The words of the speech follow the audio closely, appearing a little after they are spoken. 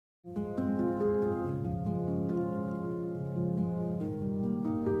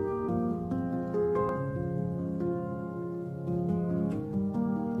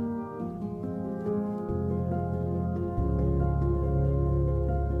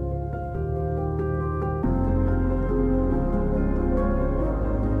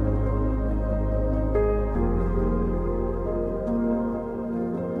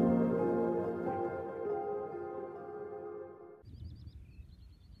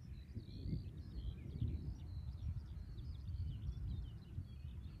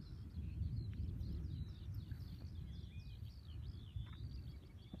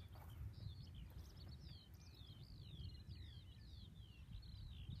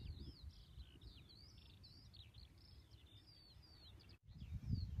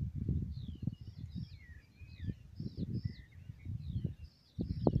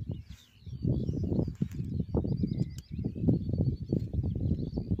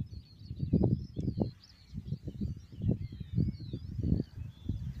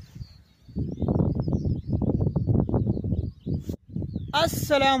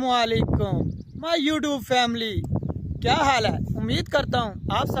अस्सलामुअलैकुम my YouTube family, क्या हाल है। उम्मीद करता हूँ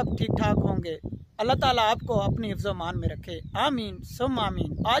आप सब ठीक ठाक होंगे। अल्लाह ताला आपको अपनी हिफ्ज़ मान में रखे, आमीन सुम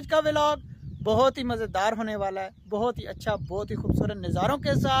आमीन। आज का व्लॉग बहुत ही मज़ेदार होने वाला है, बहुत ही अच्छा, बहुत ही खूबसूरत नज़ारों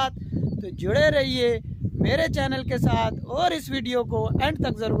के साथ। तो जुड़े रहिए मेरे चैनल के साथ और इस वीडियो को एंड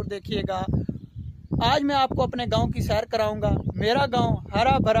तक ज़रूर देखिएगा। आज मैं आपको अपने गाँव की सैर कराऊँगा। मेरा गाँव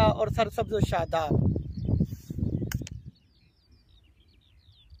हरा भरा और सरसब्ज़ व Shadab.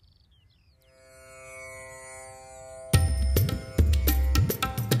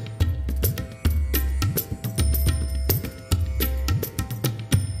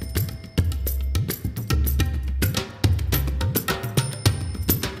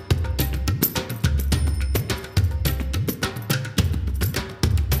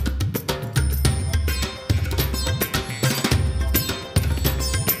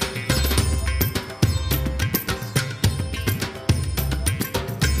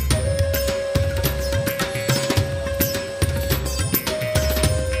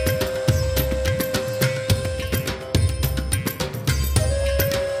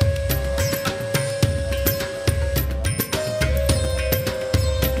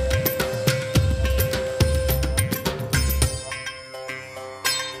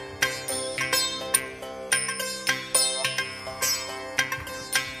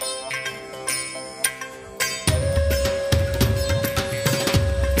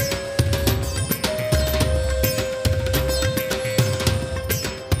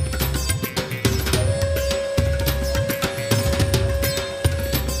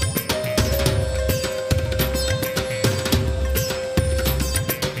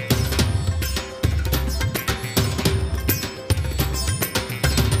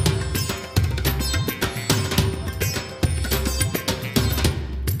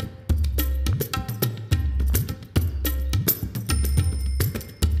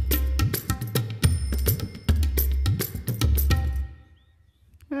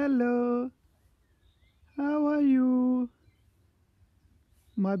 Hello, how are you,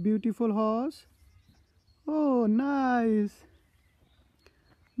 my beautiful horse? Oh,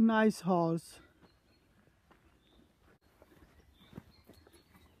 nice horse.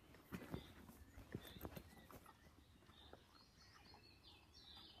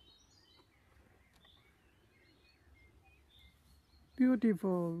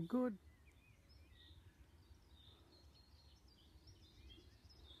 Beautiful, good.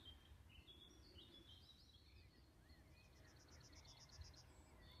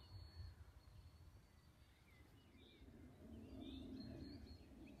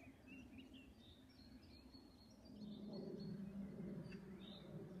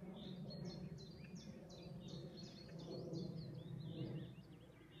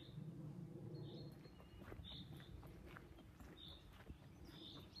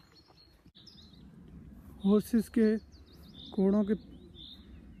 Horses के घोड़ों के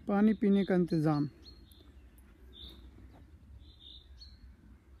पानी पीने का इंतज़ाम।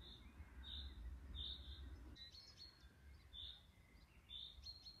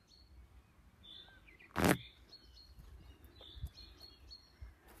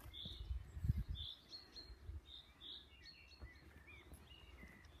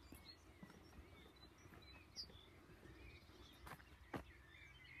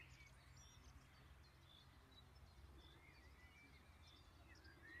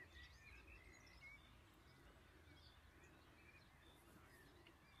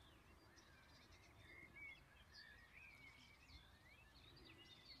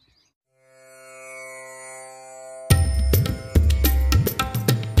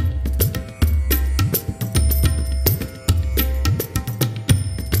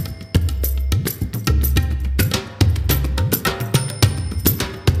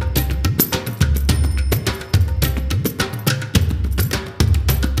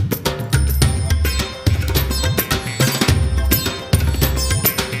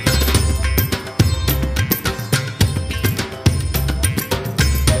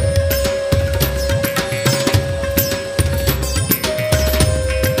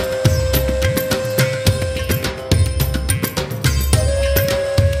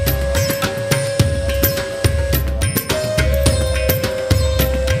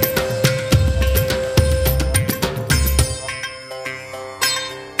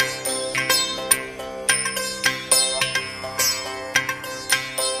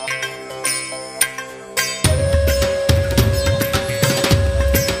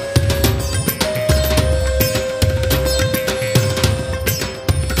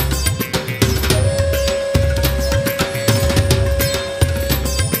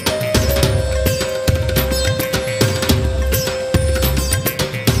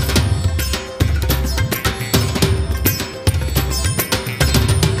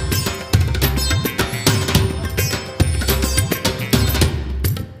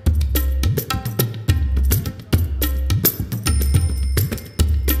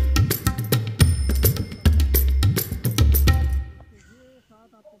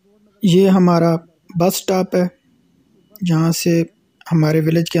 ये हमारा बस स्टॉप है, जहाँ से हमारे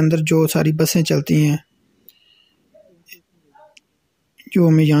विलेज के अंदर जो सारी बसें चलती हैं, जो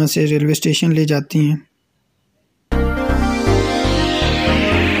हमें यहाँ से रेलवे स्टेशन ले जाती हैं।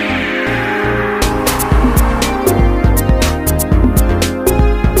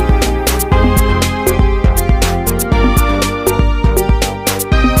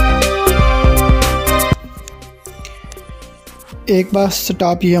 एक बस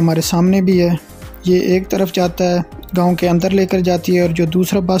स्टॉप ये हमारे सामने भी है, ये एक तरफ जाता है, गांव के अंदर लेकर जाती है, और जो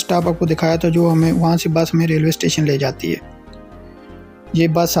दूसरा बस स्टॉप आपको दिखाया था जो हमें वहाँ से बस में रेलवे स्टेशन ले जाती है। ये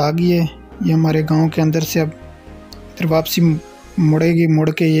बस आ गई है, ये हमारे गांव के अंदर से अब इधर वापसी मुड़ेगी, मुड़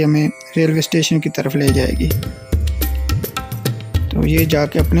के ये हमें रेलवे स्टेशन की तरफ ले जाएगी। तो ये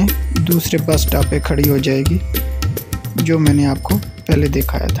जाके अपने दूसरे बस स्टॉप पे खड़ी हो जाएगी जो मैंने आपको पहले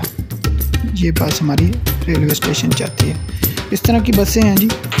दिखाया था। ये बस हमारी रेलवे स्टेशन जाती है। इस तरह की बसें हैं जी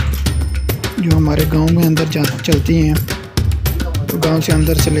जो हमारे गांव में अंदर चलती हैं, तो गांव से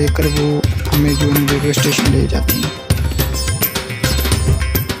अंदर से लेकर वो हमें जो है रेलवे स्टेशन ले जाती हैं।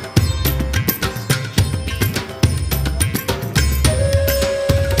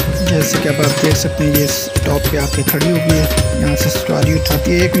 जैसे कि अब आप देख सकते हैं, ये स्टॉप पे आके खड़ी हो गई है, यहाँ से सवारी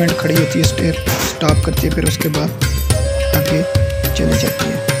उठाती है, 1 मिनट खड़ी होती है, स्टॉप करती है, फिर उसके बाद आगे चली जाती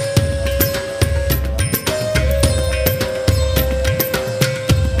है।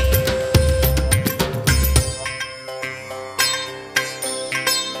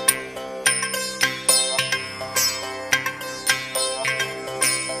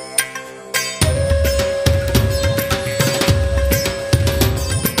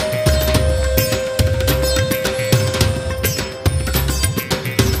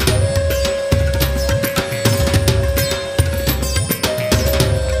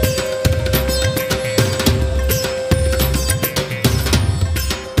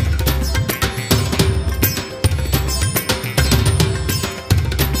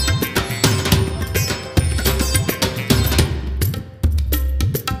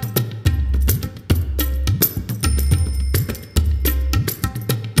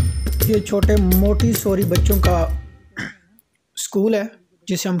 ये छोटे मोटी सॉरी बच्चों का स्कूल है,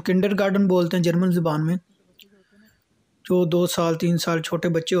 जिसे हम किंडरगार्टन बोलते हैं जर्मन ज़ुबान में। जो 2 साल 3 साल छोटे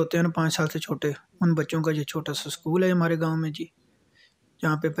बच्चे होते हैं ना, 5 साल से छोटे, उन बच्चों का ये छोटा सा स्कूल है हमारे गांव में जी,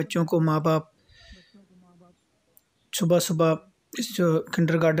 जहाँ पे बच्चों को माँ बाप सुबह सुबह इस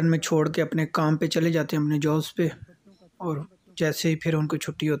किंडरगार्टन में छोड़ के अपने काम पे चले जाते हैं, अपने जॉब्स पे, और जैसे ही फिर उनको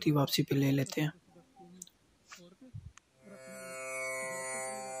छुट्टी होती है वापसी पे ले लेते हैं।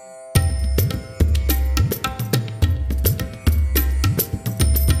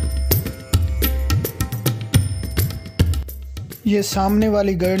 ये सामने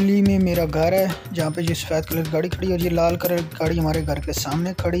वाली गली में मेरा घर है, जहाँ पे ये सफ़ेद कलर की गाड़ी खड़ी है, और ये लाल कलर की गाड़ी हमारे घर के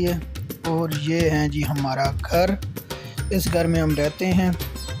सामने खड़ी है। और ये है जी हमारा घर, इस घर में हम रहते हैं।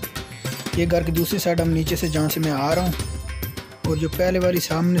 ये घर की दूसरी साइड हम नीचे से जहाँ से मैं आ रहा हूँ, और जो पहले वाली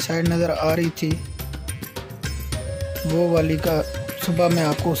सामने साइड नज़र आ रही थी वो वाली का सुबह मैं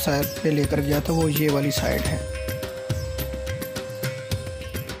आपको उस साइड पे लेकर गया था, वो ये वाली साइड है।